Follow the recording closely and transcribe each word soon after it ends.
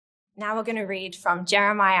Now we're going to read from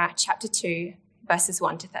Jeremiah chapter 2, verses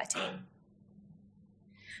 1 to 13.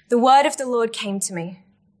 The word of the Lord came to me.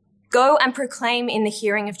 Go and proclaim in the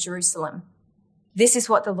hearing of Jerusalem. This is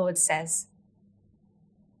what the Lord says.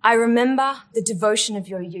 I remember the devotion of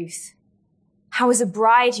your youth, how as a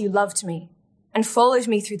bride you loved me and followed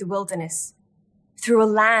me through the wilderness, through a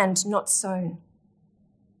land not sown.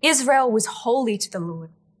 Israel was holy to the Lord,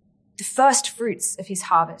 the first fruits of his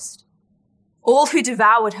harvest. All who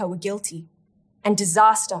devoured her were guilty, and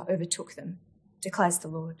disaster overtook them, declares the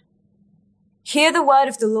Lord. Hear the word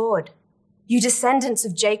of the Lord, you descendants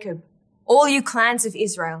of Jacob, all you clans of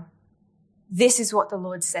Israel. This is what the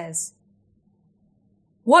Lord says.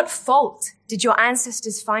 What fault did your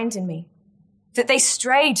ancestors find in me, that they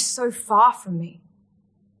strayed so far from me?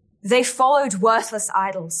 They followed worthless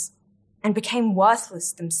idols and became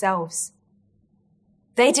worthless themselves.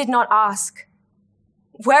 They did not ask,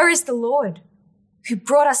 where is the Lord, who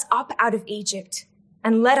brought us up out of Egypt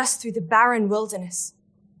and led us through the barren wilderness,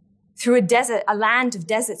 through a desert, a land of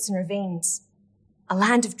deserts and ravines, a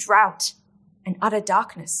land of drought and utter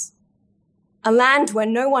darkness, a land where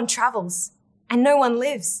no one travels and no one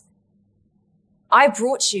lives. I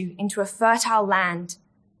brought you into a fertile land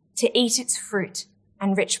to eat its fruit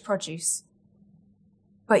and rich produce.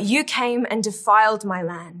 But you came and defiled my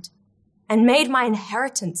land and made my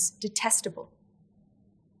inheritance detestable.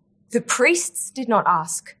 The priests did not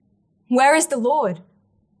ask, where is the Lord?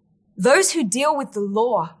 Those who deal with the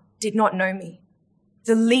law did not know me.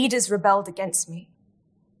 The leaders rebelled against me.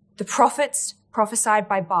 The prophets prophesied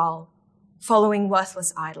by Baal, following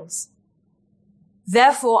worthless idols.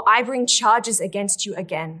 Therefore, I bring charges against you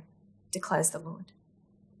again, declares the Lord.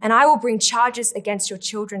 And I will bring charges against your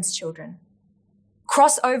children's children.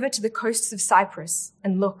 Cross over to the coasts of Cyprus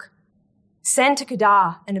and look. Send to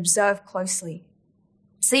Kedar and observe closely.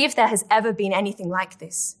 See if there has ever been anything like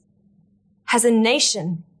this. Has a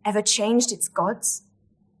nation ever changed its gods?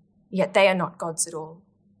 Yet they are not gods at all.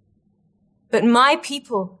 But my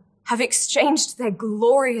people have exchanged their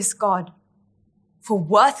glorious God for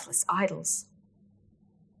worthless idols.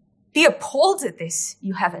 Be appalled at this,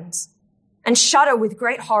 you heavens, and shudder with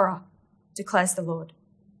great horror, declares the Lord.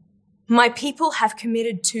 My people have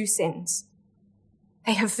committed two sins.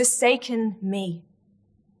 They have forsaken me,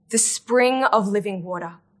 the spring of living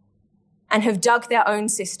water, and have dug their own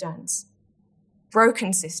cisterns,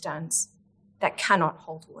 broken cisterns that cannot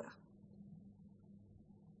hold water.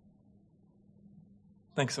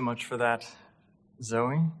 Thanks so much for that,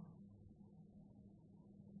 Zoe.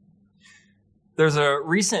 There's a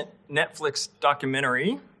recent Netflix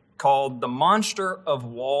documentary called The Monster of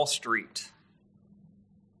Wall Street.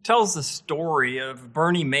 It tells the story of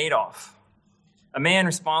Bernie Madoff, a man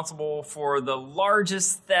responsible for the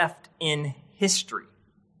largest theft in history.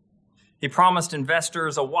 He promised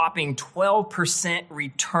investors a whopping 12%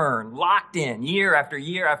 return, locked in year after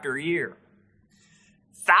year after year.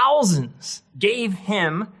 Thousands gave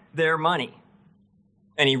him their money,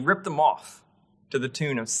 and he ripped them off to the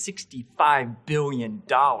tune of $65 billion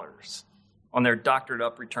on their doctored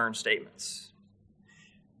up return statements.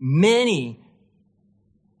 Many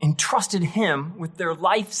entrusted him with their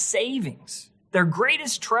life savings, their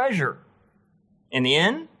greatest treasure. In the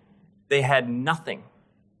end, they had nothing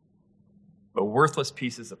but worthless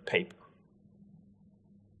pieces of paper.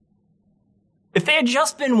 If they had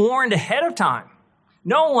just been warned ahead of time,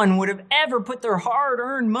 no one would have ever put their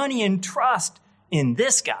hard-earned money and trust in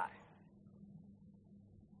this guy.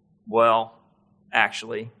 Well,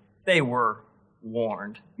 actually, they were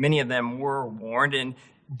warned. Many of them were warned and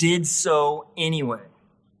did so anyway.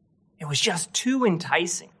 It was just too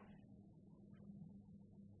enticing.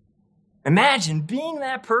 Imagine being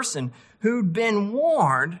that person who'd been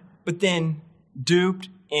warned, but then duped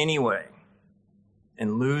anyway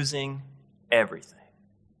and losing everything.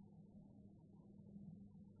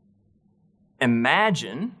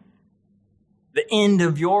 Imagine the end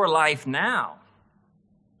of your life now,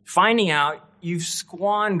 finding out you've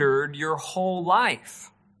squandered your whole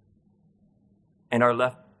life and are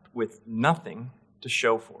left with nothing to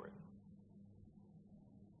show for it.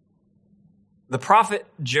 The prophet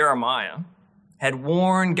Jeremiah had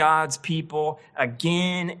warned God's people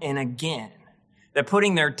again and again that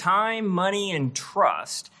putting their time, money, and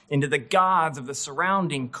trust into the gods of the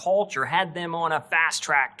surrounding culture had them on a fast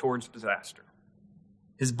track towards disaster.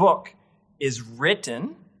 His book is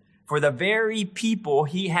written for the very people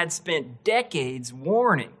he had spent decades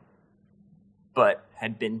warning, but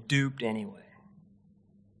had been duped anyway.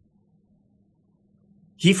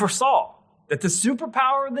 He foresaw that the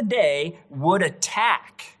superpower of the day would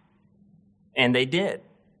attack, and they did.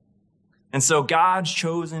 And so God's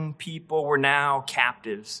chosen people were now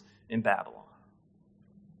captives in Babylon.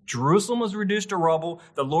 Jerusalem was reduced to rubble,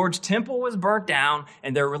 the Lord's temple was burnt down,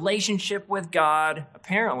 and their relationship with God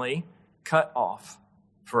apparently cut off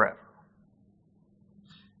forever.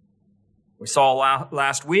 We saw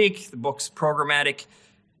last week the book's programmatic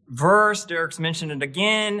verse, Derek's mentioned it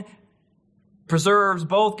again, preserves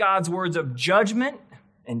both God's words of judgment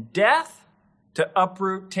and death to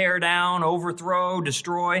uproot, tear down, overthrow,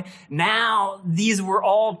 destroy. Now, these were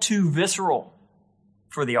all too visceral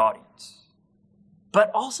for the audience, but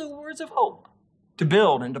also words of hope to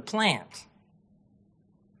build and to plant.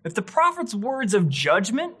 If the prophet's words of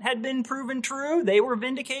judgment had been proven true, they were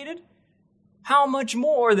vindicated, how much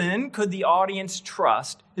more then could the audience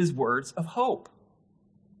trust his words of hope?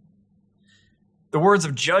 The words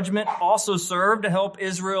of judgment also served to help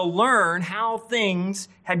Israel learn how things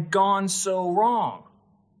had gone so wrong.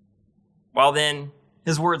 While then,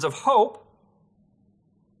 his words of hope,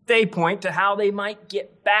 they point to how they might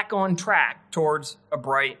get back on track towards a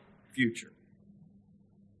bright future.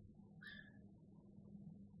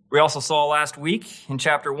 We also saw last week in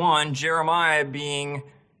chapter 1, Jeremiah being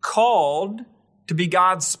called to be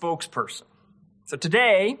God's spokesperson. So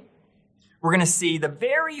today, we're going to see the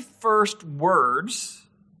very first words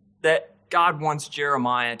that God wants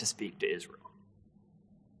Jeremiah to speak to Israel.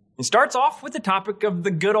 He starts off with the topic of the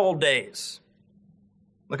good old days.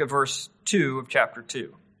 Look at verse 2 of chapter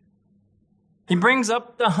 2. He brings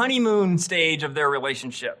up the honeymoon stage of their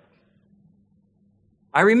relationship.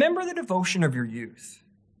 I remember the devotion of your youth.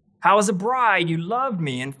 How as a bride you loved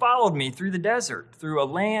me and followed me through the desert, through a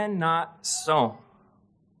land not sown.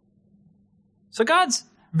 So God's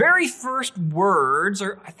very first words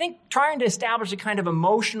are, I think, trying to establish a kind of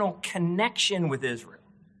emotional connection with Israel.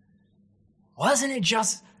 Wasn't it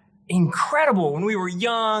just incredible when we were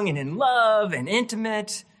young and in love and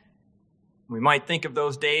intimate? We might think of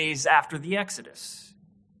those days after the Exodus.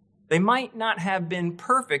 They might not have been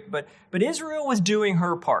perfect, but Israel was doing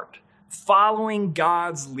her part, following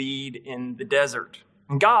God's lead in the desert.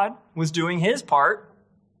 And God was doing his part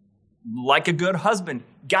like a good husband,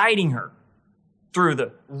 guiding her through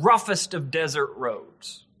the roughest of desert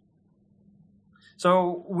roads.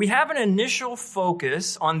 So we have an initial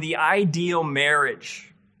focus on the ideal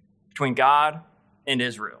marriage between God and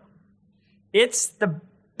Israel. It's the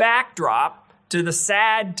backdrop to the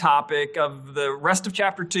sad topic of the rest of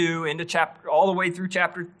chapter 2 into all the way through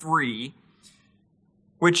chapter 3,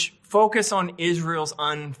 which focus on Israel's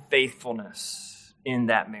unfaithfulness in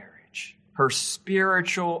that marriage, her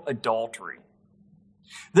spiritual adultery.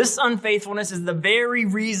 This unfaithfulness is the very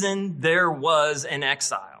reason there was an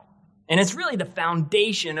exile. And it's really the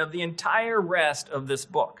foundation of the entire rest of this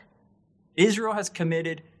book. Israel has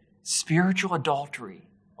committed spiritual adultery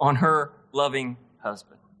on her loving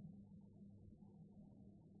husband.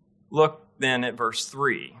 Look then at verse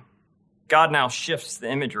 3. God now shifts the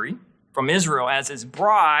imagery from Israel as his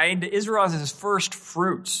bride to Israel as his first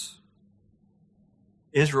fruits.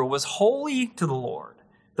 Israel was holy to the Lord,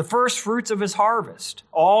 the first fruits of his harvest.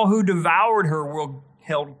 All who devoured her were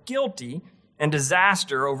held guilty, and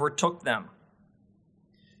disaster overtook them.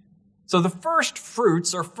 So the first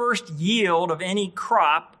fruits or first yield of any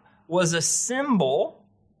crop was a symbol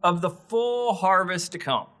of the full harvest to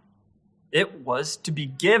come. It was to be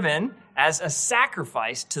given as a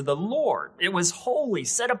sacrifice to the Lord. It was holy,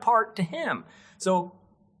 set apart to him. So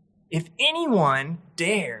if anyone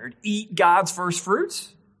dared eat God's first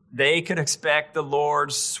fruits, they could expect the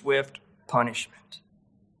Lord's swift punishment.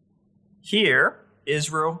 Here,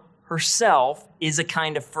 Israel herself is a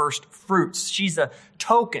kind of first fruits. She's a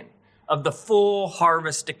token of the full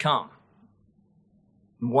harvest to come.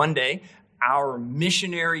 One day, our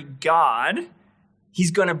missionary God,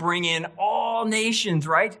 he's going to bring in all nations,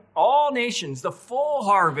 right? All nations, the full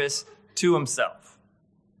harvest to himself.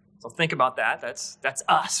 So think about that. That's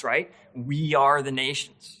us, right? We are the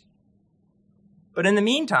nations. But in the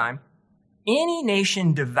meantime, any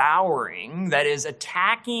nation devouring, that is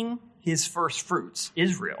attacking his first fruits,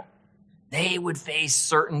 Israel, they would face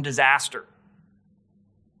certain disaster.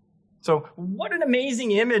 So what an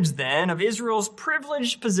amazing image then of Israel's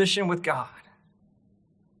privileged position with God.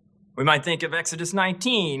 We might think of Exodus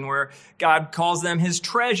 19, where God calls them his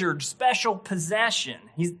treasured special possession.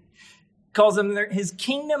 He calls them his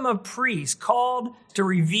kingdom of priests, called to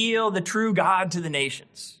reveal the true God to the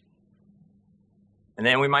nations. And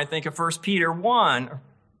then we might think of 1 Peter 1,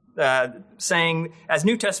 saying, as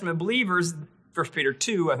New Testament believers, 1 Peter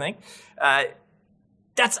 2, I think,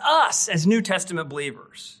 that's us as New Testament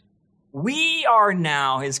believers. We are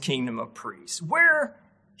now his kingdom of priests. We're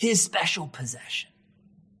his special possession.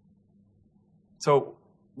 So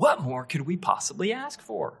what more could we possibly ask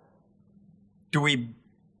for? Do we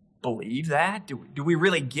believe that? Do we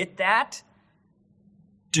really get that?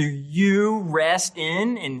 Do you rest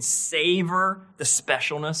in and savor the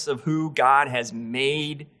specialness of who God has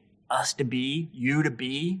made us to be, you to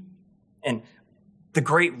be, and the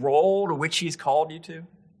great role to which he's called you to?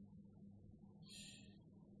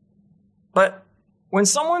 But when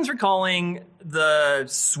someone's recalling the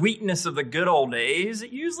sweetness of the good old days,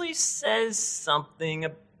 it usually says something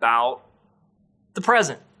about the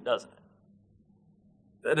present, doesn't it?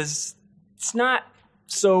 That is, it's not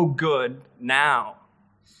so good now.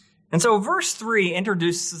 And so verse 3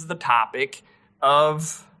 introduces the topic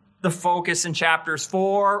of the focus in chapters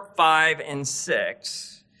 4, 5, and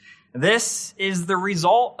 6. This is the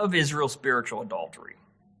result of Israel's spiritual adultery.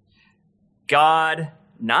 God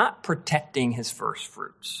not protecting his first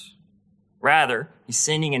fruits. Rather, he's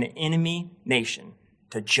sending an enemy nation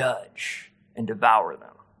to judge and devour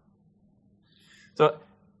them. So,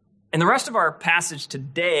 in the rest of our passage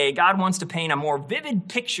today, God wants to paint a more vivid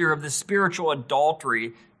picture of the spiritual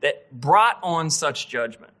adultery that brought on such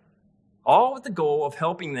judgment, all with the goal of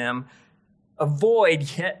helping them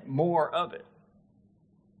avoid yet more of it.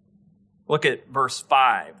 Look at verse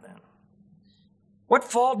 5 then. What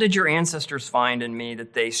fault did your ancestors find in me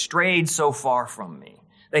that they strayed so far from me?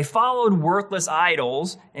 They followed worthless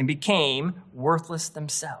idols and became worthless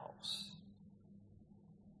themselves.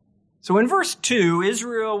 So in verse 2,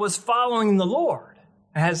 Israel was following the Lord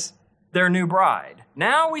as their new bride.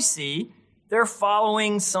 Now we see they're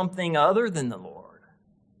following something other than the Lord,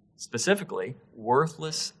 specifically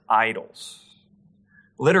worthless idols.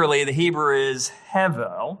 Literally, the Hebrew is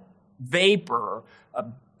hevel, vapor, a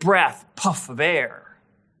breath, puff of air.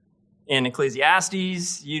 In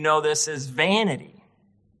Ecclesiastes, you know this as vanity.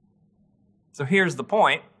 So here's the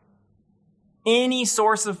point. Any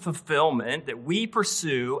source of fulfillment that we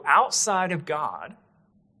pursue outside of God,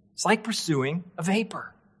 it's like pursuing a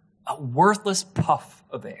vapor, a worthless puff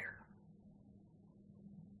of air.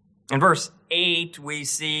 In verse 8, we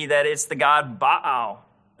see that it's the god Baal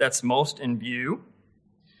that's most in view.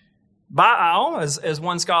 Baal, as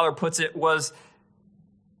one scholar puts it, was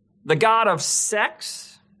the god of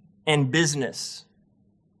sex and business,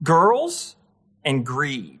 girls and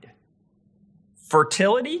greed,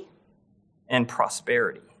 fertility and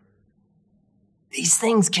prosperity. These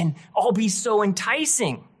things can all be so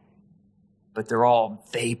enticing, but they're all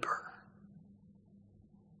vapor.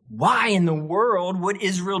 Why in the world would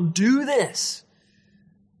Israel do this?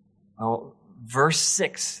 Well, verse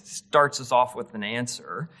 6 starts us off with an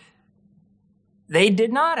answer. They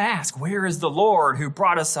did not ask, where is the Lord who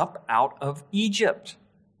brought us up out of Egypt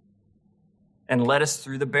and led us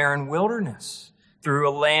through the barren wilderness, through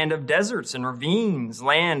a land of deserts and ravines,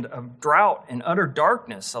 land of drought and utter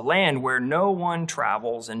darkness, a land where no one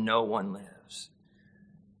travels and no one lives.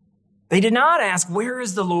 They did not ask, where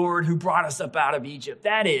is the Lord who brought us up out of Egypt?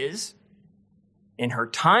 That is, in her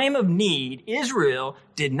time of need, Israel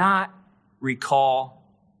did not recall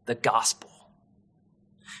the gospel.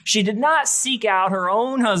 She did not seek out her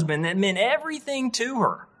own husband that meant everything to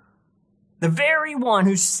her, the very one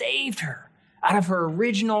who saved her out of her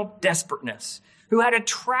original desperateness, who had a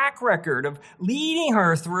track record of leading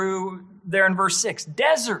her through, there in verse 6,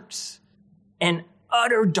 deserts and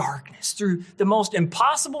utter darkness, through the most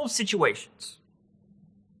impossible of situations.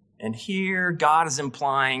 And here God is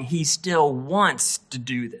implying he still wants to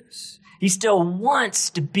do this. He still wants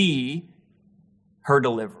to be her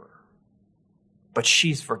deliverer. But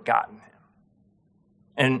she's forgotten him.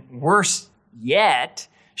 And worse yet,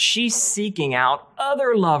 she's seeking out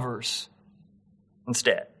other lovers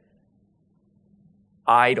instead.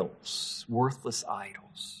 Idols, worthless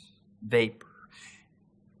idols, vapor.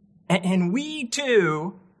 And we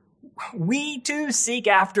too seek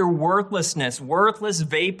after worthlessness, worthless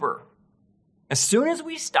vapor, as soon as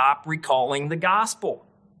we stop recalling the gospel.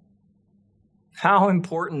 How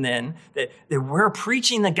important then that we're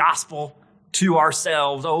preaching the gospel to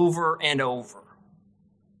ourselves over and over.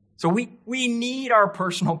 So we need our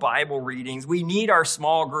personal Bible readings. We need our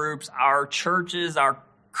small groups, our churches, our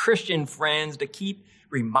Christian friends to keep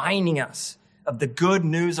reminding us of the good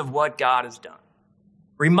news of what God has done.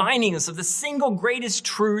 Reminding us of the single greatest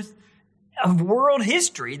truth of world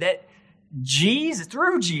history, that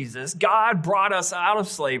through Jesus, God brought us out of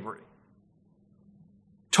slavery,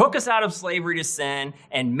 took us out of slavery to sin,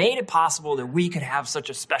 and made it possible that we could have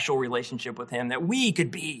such a special relationship with him, that we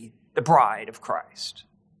could be the bride of Christ.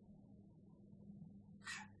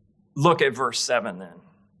 Look at verse 7 then.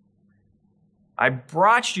 I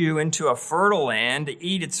brought you into a fertile land to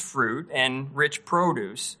eat its fruit and rich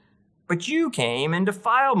produce, but you came and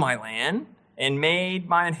defiled my land and made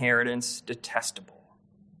my inheritance detestable.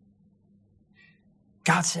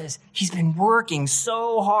 God says he's been working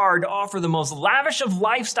so hard to offer the most lavish of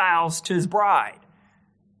lifestyles to his bride.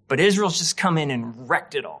 But Israel's just come in and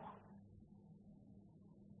wrecked it all.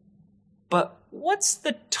 But what's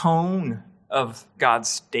the tone of God's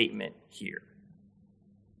statement here?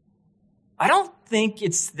 I don't think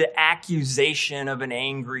it's the accusation of an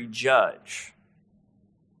angry judge.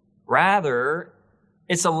 Rather,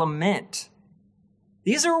 it's a lament.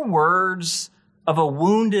 These are words of a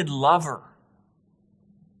wounded lover.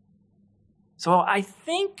 So I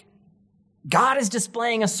think God is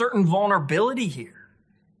displaying a certain vulnerability here.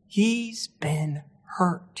 He's been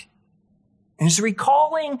hurt. And he's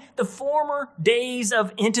recalling the former days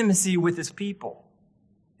of intimacy with his people.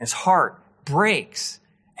 His heart breaks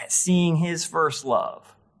at seeing his first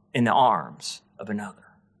love in the arms of another.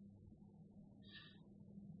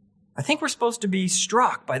 I think we're supposed to be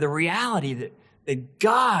struck by the reality that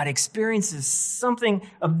God experiences something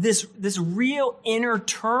of this real inner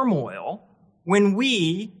turmoil when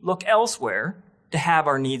we look elsewhere to have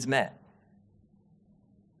our needs met.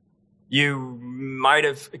 You might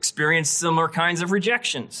have experienced similar kinds of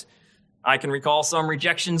rejections. I can recall some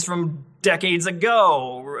rejections from decades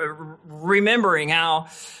ago, remembering how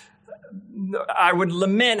I would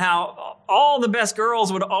lament how all the best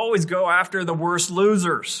girls would always go after the worst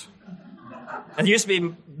losers. It used to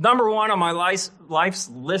be number one on my life's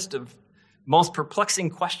list of most perplexing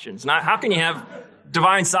questions. Not how can you have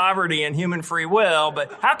divine sovereignty and human free will,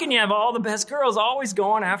 but how can you have all the best girls always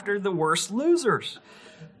going after the worst losers?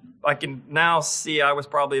 I can now see I was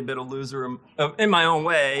probably a bit of a loser in my own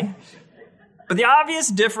way. But the obvious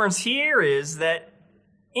difference here is that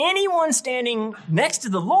anyone standing next to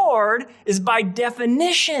the Lord is by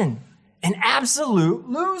definition an absolute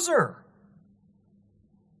loser.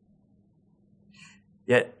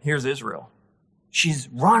 Yet here's Israel. She's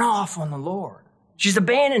run off on the Lord. She's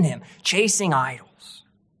abandoned him, chasing idols.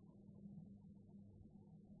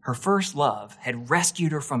 Her first love had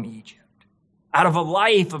rescued her from Egypt, out of a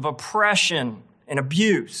life of oppression and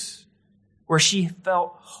abuse, where she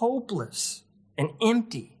felt hopeless and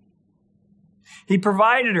empty. He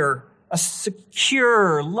provided her a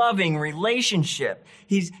secure, loving relationship.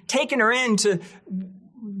 He's taken her into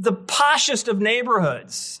the poshest of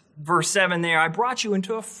neighborhoods. Verse 7 there, I brought you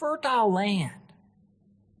into a fertile land,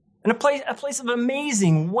 and a place of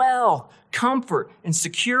amazing wealth, comfort, and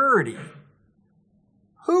security.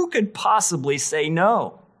 Who could possibly say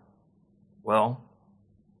no? Well,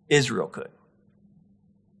 Israel could.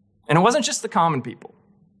 And it wasn't just the common people.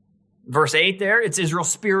 Verse 8 there, it's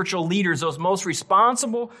Israel's spiritual leaders, those most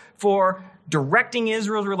responsible for directing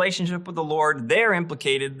Israel's relationship with the Lord. They're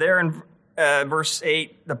implicated. There in verse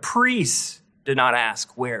 8, the priests did not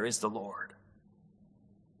ask, where is the Lord?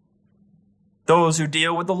 Those who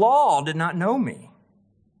deal with the law did not know me.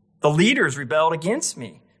 The leaders rebelled against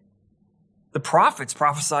me. The prophets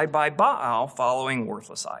prophesied by Baal, following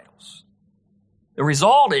worthless idols. The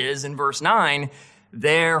result is, in verse 9,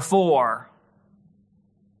 therefore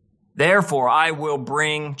I will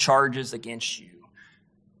bring charges against you.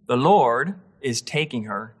 The Lord is taking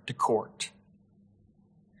her to court.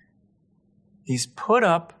 He's put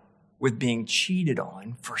up with being cheated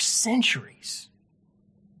on for centuries.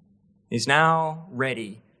 He's now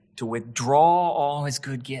ready to withdraw all his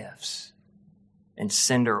good gifts and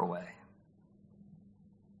send her away.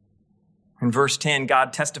 In verse 10,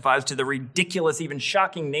 God testifies to the ridiculous, even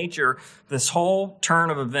shocking nature of this whole turn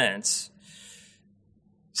of events.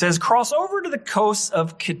 It says, cross over to the coasts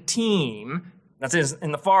of Kittim, that's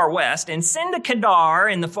in the far west, and send to Kedar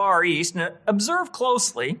in the far east, and observe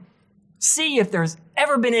closely, see if there's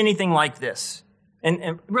ever been anything like this.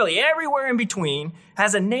 And really everywhere in between,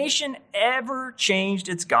 has a nation ever changed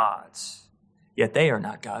its gods? Yet they are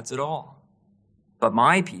not gods at all. But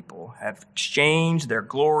my people have exchanged their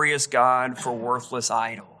glorious God for worthless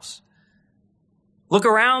idols. Look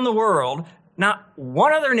around the world, not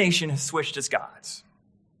one other nation has switched its gods.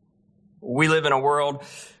 We live in a world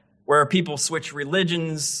where people switch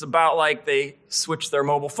religions about like they switch their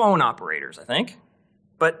mobile phone operators, I think.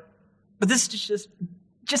 But this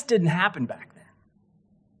just didn't happen back then.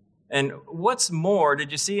 And what's more,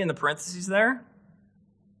 did you see in the parentheses there?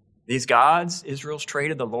 These gods Israel's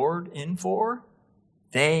traded the Lord in for,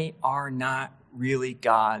 they are not really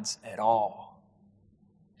gods at all.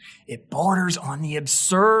 It borders on the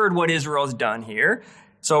absurd what Israel has done here.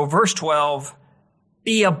 So verse 12,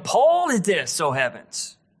 be appalled at this, O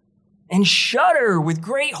heavens, and shudder with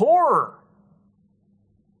great horror.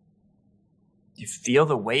 Do you feel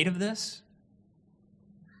the weight of this?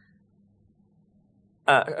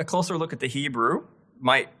 A closer look at the Hebrew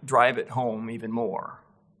might drive it home even more.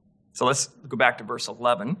 So let's go back to verse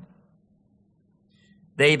 11.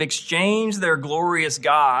 They've exchanged their glorious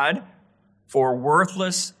God for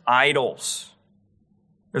worthless idols.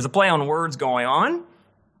 There's a play on words going on.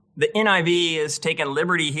 The NIV is taking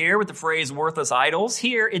liberty here with the phrase worthless idols.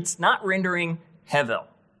 Here, it's not rendering hevel.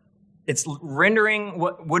 It's rendering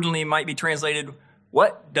what woodenly might be translated,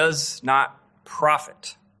 what does not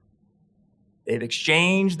profit. They've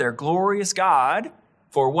exchanged their glorious God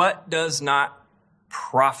for what does not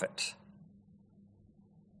profit.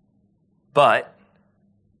 But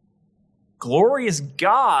glorious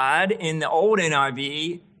God in the old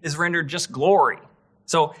NIV is rendered just glory.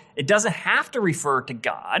 So it doesn't have to refer to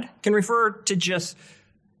God. It can refer to just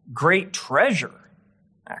great treasure,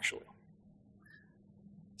 actually.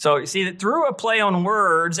 So you see that through a play on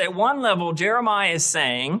words, at one level, Jeremiah is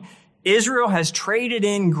saying Israel has traded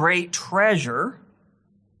in great treasure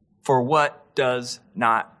for what does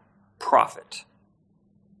not profit.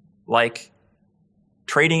 Like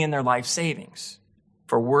trading in their life savings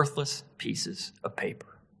for worthless pieces of paper.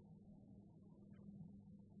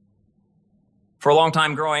 For a long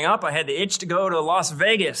time growing up, I had the itch to go to Las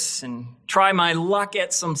Vegas and try my luck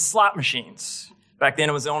at some slot machines. Back then,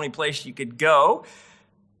 it was the only place you could go.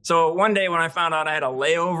 So one day when I found out I had a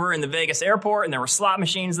layover in the Vegas airport and there were slot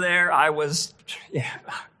machines there, I was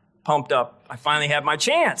pumped up. I finally had my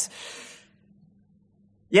chance.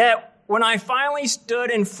 Yet, when I finally stood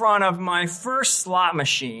in front of my first slot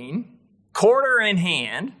machine, quarter in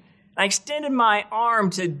hand, I extended my arm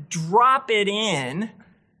to drop it in.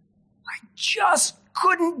 I just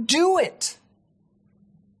couldn't do it.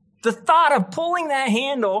 The thought of pulling that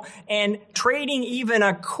handle and trading even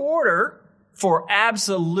a quarter for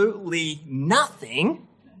absolutely nothing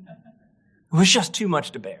was just too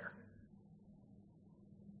much to bear.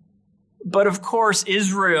 But of course,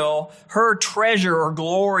 Israel, her treasure or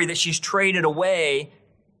glory that she's traded away,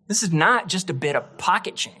 this is not just a bit of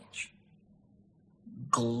pocket change.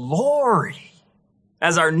 Glory,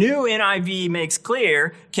 as our new NIV makes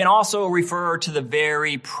clear, can also refer to the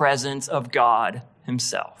very presence of God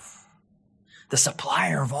himself, the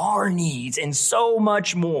supplier of our needs and so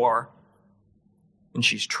much more. And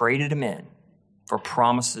she's traded him in for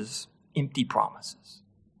promises, empty promises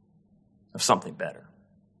of something better.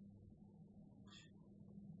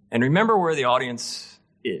 And remember where the audience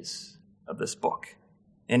is of this book,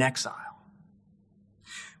 in exile.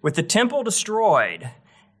 With the temple destroyed,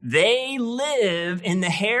 they live in the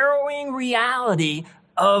harrowing reality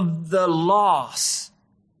of the loss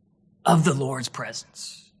of the Lord's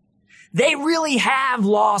presence. They really have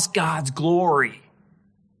lost God's glory.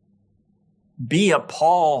 Be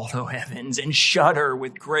appalled, O heavens, and shudder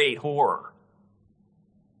with great horror.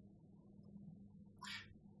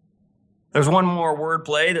 There's one more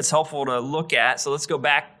wordplay that's helpful to look at. So let's go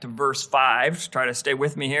back to verse 5. Try to stay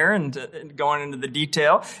with me here and going into the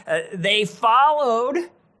detail. They followed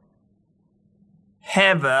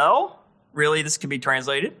Hevel. Really, this can be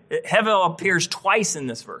translated. Hevel appears twice in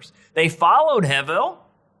this verse. They followed Hevel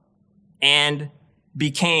and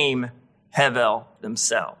became Hevel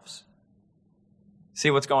themselves. See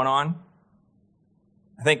what's going on?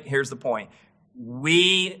 I think here's the point.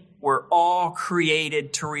 We were all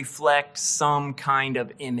created to reflect some kind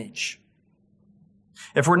of image.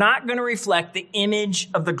 If we're not going to reflect the image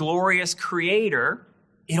of the glorious Creator,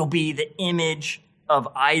 it'll be the image of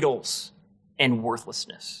idols and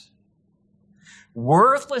worthlessness.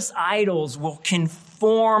 Worthless idols will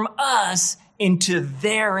conform us into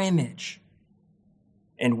their image,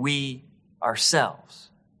 and we ourselves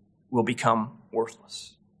will become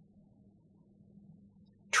worthless.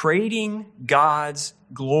 Trading God's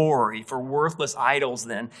glory for worthless idols,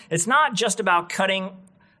 then, it's not just about cutting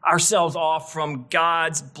ourselves off from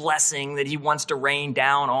God's blessing that he wants to rain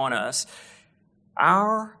down on us.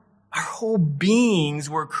 Our whole beings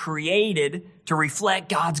were created to reflect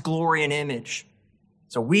God's glory and image.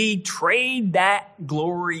 So we trade that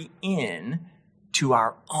glory in to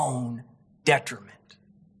our own detriment.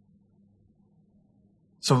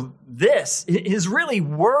 So this is really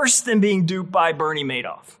worse than being duped by Bernie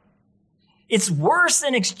Madoff. It's worse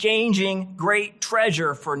than exchanging great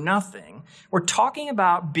treasure for nothing. We're talking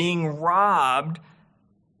about being robbed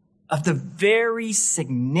of the very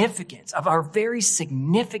significance, of our very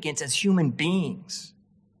significance as human beings.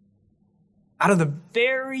 Out of the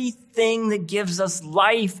very thing that gives us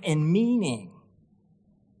life and meaning.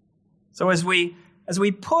 So as we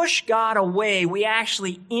push God away, we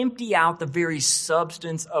actually empty out the very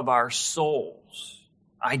substance of our souls.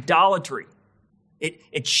 Idolatry.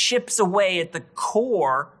 It chips away at the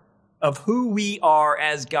core of who we are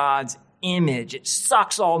as God's image. It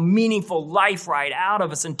sucks all meaningful life right out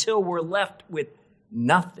of us until we're left with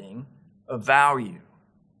nothing of value.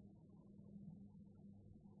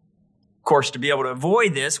 Of course, to be able to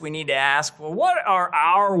avoid this, we need to ask, well, what are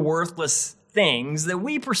our worthless things that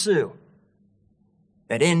we pursue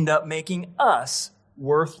that end up making us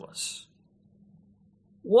worthless?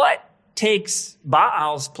 What takes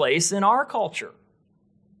Baal's place in our culture?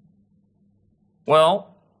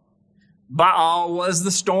 Well, Baal was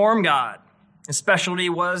the storm god. His specialty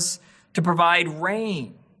was to provide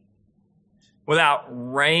rain. Without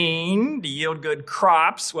rain to yield good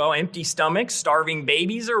crops, well, empty stomachs, starving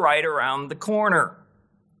babies are right around the corner.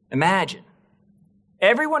 Imagine.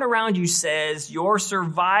 Everyone around you says your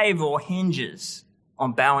survival hinges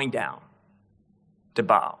on bowing down to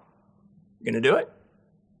Baal. You going to do it?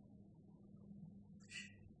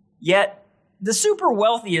 Yet, the super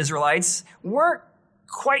wealthy Israelites weren't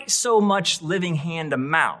quite so much living hand to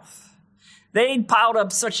mouth. They'd piled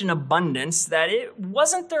up such an abundance that it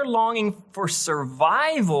wasn't their longing for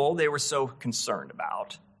survival they were so concerned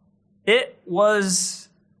about. It was,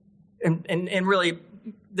 and really,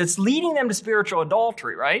 that's leading them to spiritual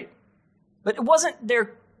adultery, right? But it wasn't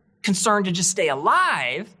their concern to just stay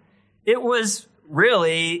alive. It was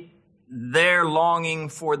really their longing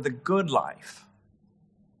for the good life.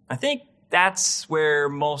 I think that's where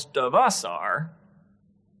most of us are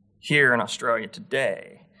here in Australia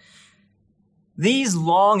today. These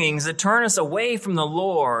longings that turn us away from the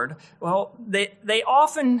Lord, well, they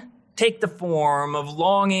often take the form of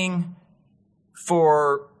longing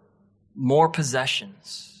for more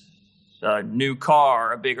possessions. A new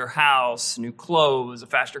car, a bigger house, new clothes, a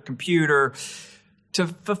faster computer. To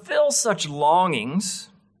fulfill such longings,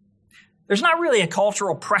 there's not really a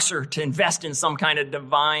cultural pressure to invest in some kind of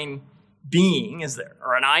divine being, is there?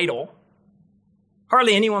 Or an idol.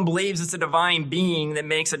 Hardly anyone believes it's a divine being that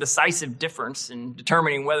makes a decisive difference in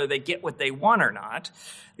determining whether they get what they want or not.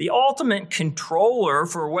 The ultimate controller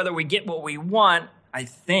for whether we get what we want, I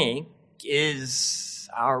think, is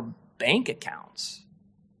our bank accounts.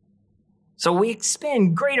 So we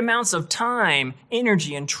expend great amounts of time,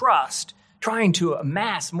 energy, and trust trying to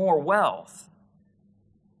amass more wealth.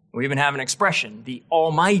 We even have an expression, the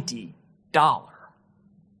almighty dollar.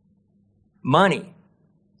 Money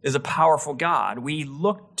is a powerful God we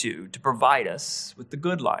look to provide us with the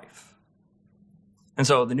good life. And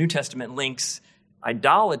so the New Testament links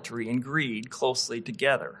idolatry and greed closely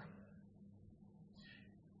together.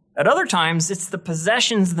 At other times, it's the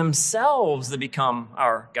possessions themselves that become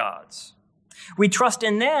our gods. We trust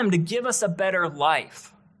in them to give us a better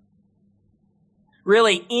life.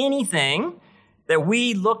 Really, anything that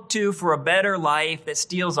we look to for a better life that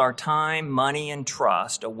steals our time, money, and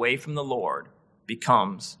trust away from the Lord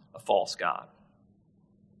becomes a false god.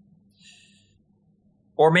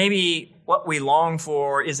 Or maybe what we long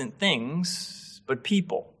for isn't things, but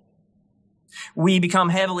people. We become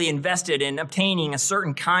heavily invested in obtaining a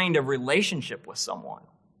certain kind of relationship with someone.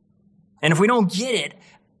 And if we don't get it,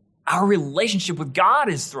 our relationship with God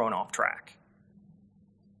is thrown off track.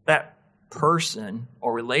 That person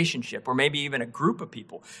or relationship, or maybe even a group of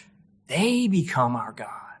people, they become our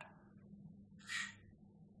God.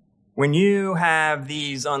 When you have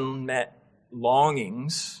these unmet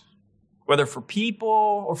longings, whether for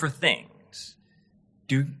people or for things,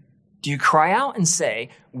 do you cry out and say,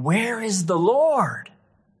 "Where is the Lord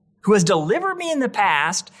who has delivered me in the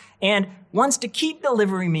past and wants to keep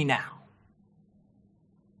delivering me now?"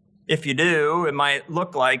 If you do, it might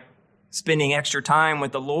look like spending extra time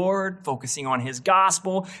with the Lord, focusing on his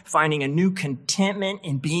gospel, finding a new contentment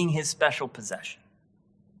in being his special possession.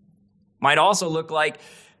 Might also look like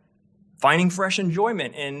finding fresh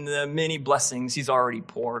enjoyment in the many blessings he's already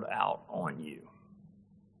poured out on you.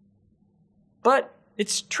 But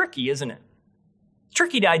it's tricky, isn't it? It's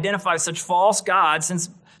tricky to identify such false gods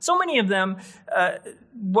since so many of them,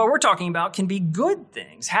 what we're talking about, can be good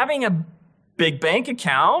things. Having a big bank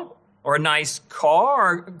account or a nice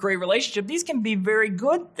car or a great relationship, these can be very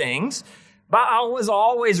good things. Baal was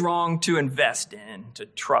always wrong to invest in, to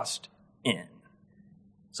trust in.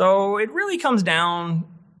 So it really comes down,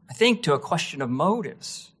 I think, to a question of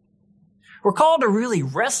motives. We're called to really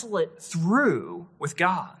wrestle it through with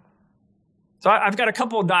God. So I've got a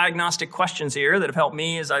couple of diagnostic questions here that have helped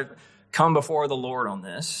me as I've come before the Lord on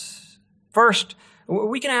this. First,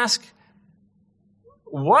 we can ask,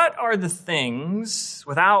 what are the things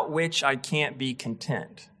without which I can't be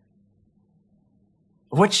content?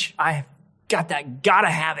 Which I've got that gotta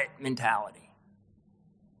have it mentality.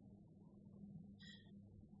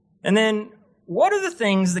 And then, what are the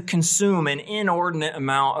things that consume an inordinate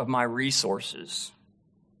amount of my resources?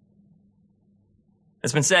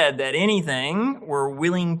 It's been said that anything we're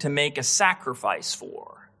willing to make a sacrifice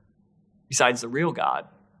for, besides the real God,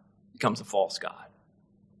 becomes a false God.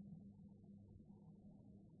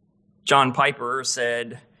 John Piper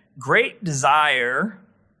said, "Great desire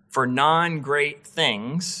for non-great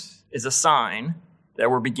things is a sign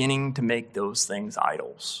that we're beginning to make those things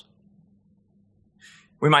idols."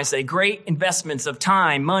 We might say great investments of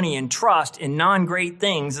time, money, and trust in non-great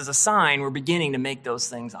things is a sign we're beginning to make those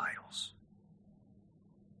things idols.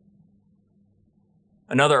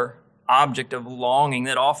 Another object of longing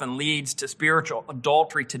that often leads to spiritual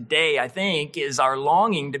adultery today, I think, is our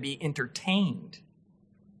longing to be entertained.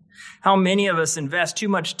 How many of us invest too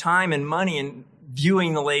much time and money in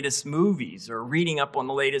viewing the latest movies or reading up on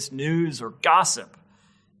the latest news or gossip?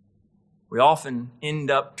 We often end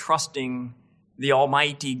up trusting the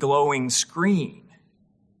almighty glowing screen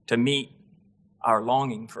to meet our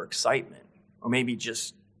longing for excitement, or maybe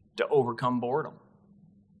just to overcome boredom.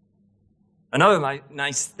 Another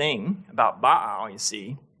nice thing about Baal, you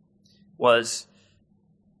see, was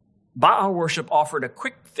Baal worship offered a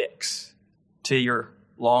quick fix to your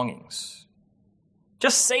longings.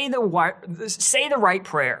 Just say the right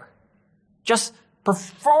prayer. Just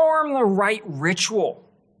perform the right ritual.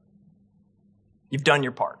 You've done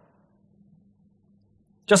your part.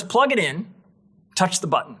 Just plug it in, touch the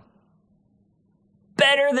button.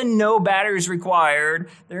 Better than no batteries required,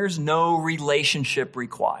 there's no relationship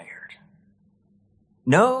required.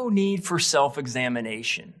 No need for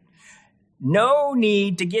self-examination. No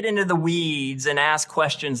need to get into the weeds and ask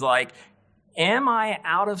questions like, am I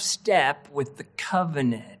out of step with the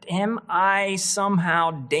covenant? Am I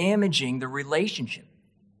somehow damaging the relationship?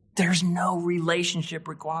 There's no relationship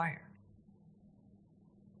required.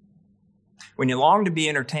 When you long to be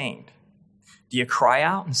entertained, do you cry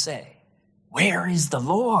out and say, "Where is the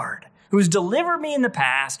Lord, who's delivered me in the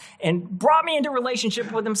past and brought me into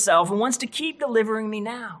relationship with himself and wants to keep delivering me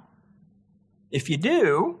now"? If you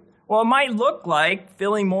do, well, it might look like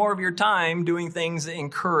filling more of your time doing things that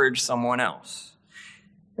encourage someone else.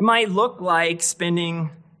 It might look like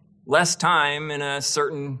spending less time in a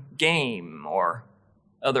certain game or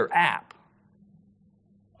other app.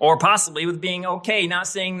 Or possibly with being okay not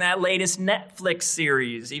seeing that latest Netflix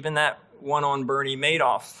series, even that one on Bernie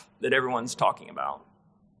Madoff that everyone's talking about.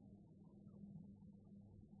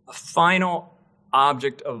 A final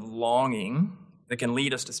object of longing that can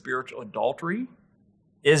lead us to spiritual adultery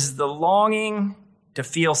is the longing to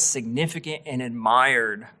feel significant and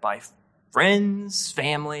admired by friends,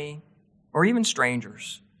 family, or even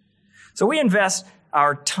strangers. So we invest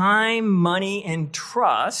our time, money, and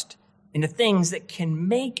trust into things that can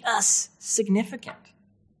make us significant.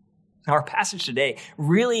 Our passage today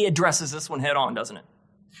really addresses this one head on, doesn't it?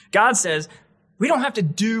 God says we don't have to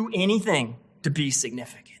do anything to be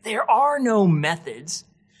significant. There are no methods.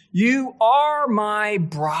 You are my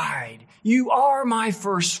bride. You are my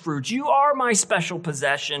first fruits. You are my special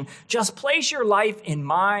possession. Just place your life in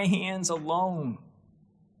my hands alone.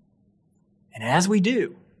 And as we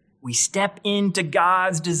do, we step into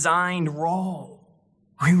God's designed role.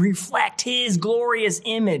 We reflect his glorious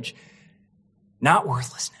image, not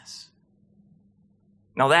worthlessness.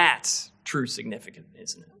 Now that's true significance,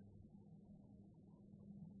 isn't it?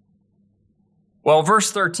 Well,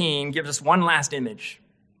 verse 13 gives us one last image.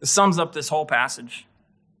 It sums up this whole passage.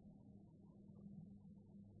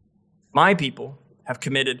 My people have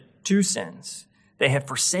committed two sins. They have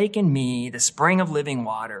forsaken me, the spring of living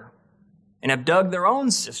water, and have dug their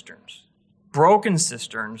own cisterns, broken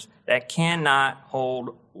cisterns that cannot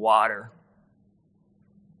hold water.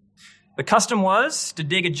 The custom was to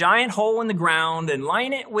dig a giant hole in the ground and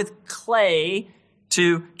line it with clay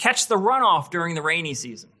to catch the runoff during the rainy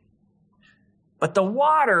season. But the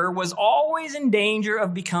water was always in danger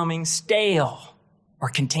of becoming stale or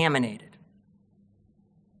contaminated.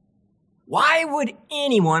 Why would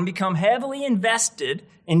anyone become heavily invested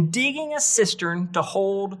in digging a cistern to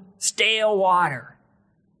hold stale water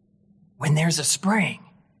when there's a spring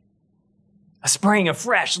of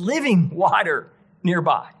fresh, living water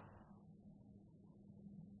nearby?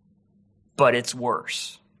 But it's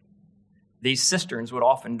worse. These cisterns would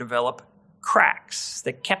often develop cracks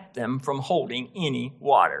that kept them from holding any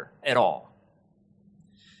water at all.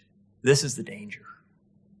 This is the danger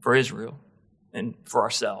for Israel and for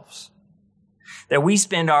ourselves, that we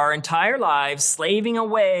spend our entire lives slaving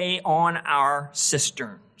away on our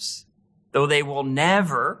cisterns, though they will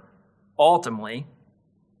never ultimately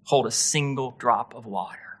hold a single drop of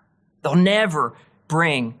water. They'll never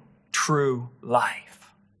bring true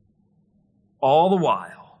life. All the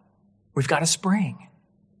while, we've got a spring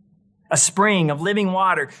of living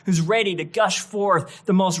water who's ready to gush forth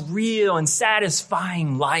the most real and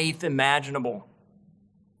satisfying life imaginable.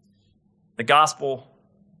 The gospel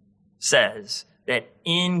says that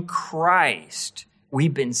in Christ,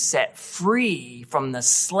 we've been set free from the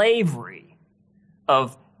slavery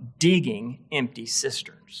of digging empty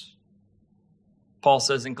cisterns. Paul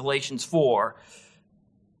says in Galatians 4,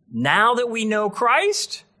 now that we know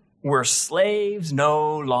Christ, we're slaves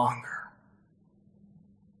no longer.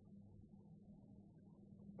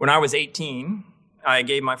 When I was 18, I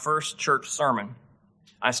gave my first church sermon.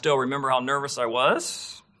 I still remember how nervous I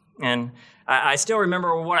was, and I still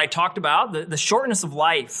remember what I talked about, the shortness of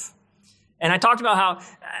life. And I talked about how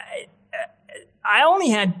I only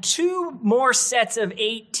had 2 more sets of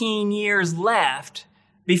 18 years left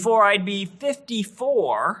before I'd be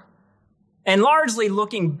 54, and largely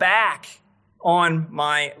looking back on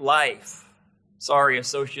my life. Sorry,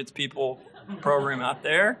 associates people program out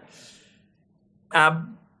there.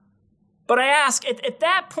 But I ask, at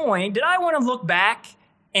that point, did I want to look back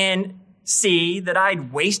and see that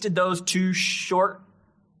I'd wasted those 2 short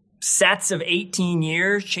sets of 18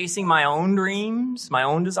 years chasing my own dreams, my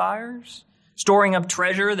own desires, storing up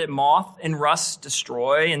treasure that moth and rust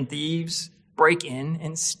destroy and thieves break in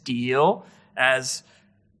and steal, as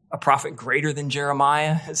a prophet greater than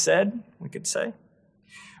Jeremiah has said, we could say?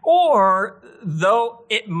 Or, though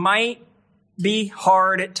it might be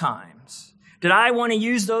hard at times, did I want to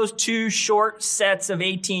use those 2 short sets of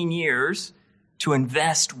 18 years to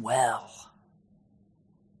invest well?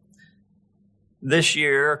 This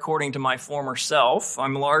year, according to my former self,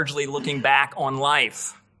 I'm largely looking back on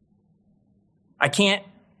life. I can't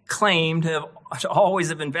claim to always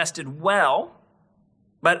have invested well,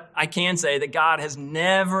 but I can say that God has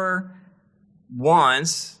never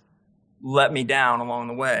once let me down along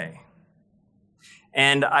the way.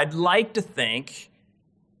 And I'd like to think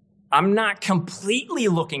I'm not completely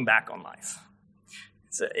looking back on life.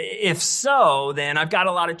 So if so, then I've got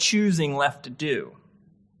a lot of choosing left to do.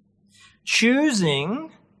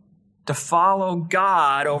 Choosing to follow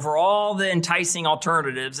God over all the enticing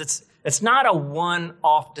alternatives, it's not a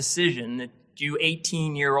one-off decision that you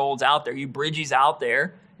 18-year-olds out there, you bridgies out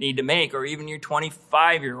there need to make, or even you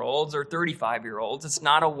 25-year-olds or 35-year-olds. It's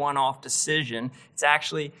not a one-off decision. It's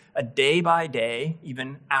actually a day-by-day,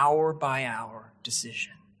 even hour-by-hour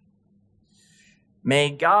decision.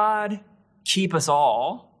 May God keep us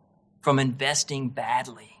all from investing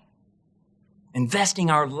badly,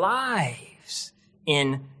 investing our lives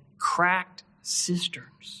in cracked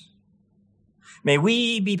cisterns. May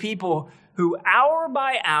we be people who hour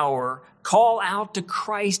by hour call out to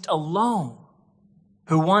Christ alone,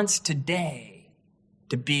 who wants today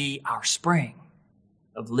to be our spring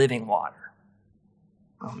of living water.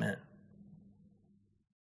 Amen.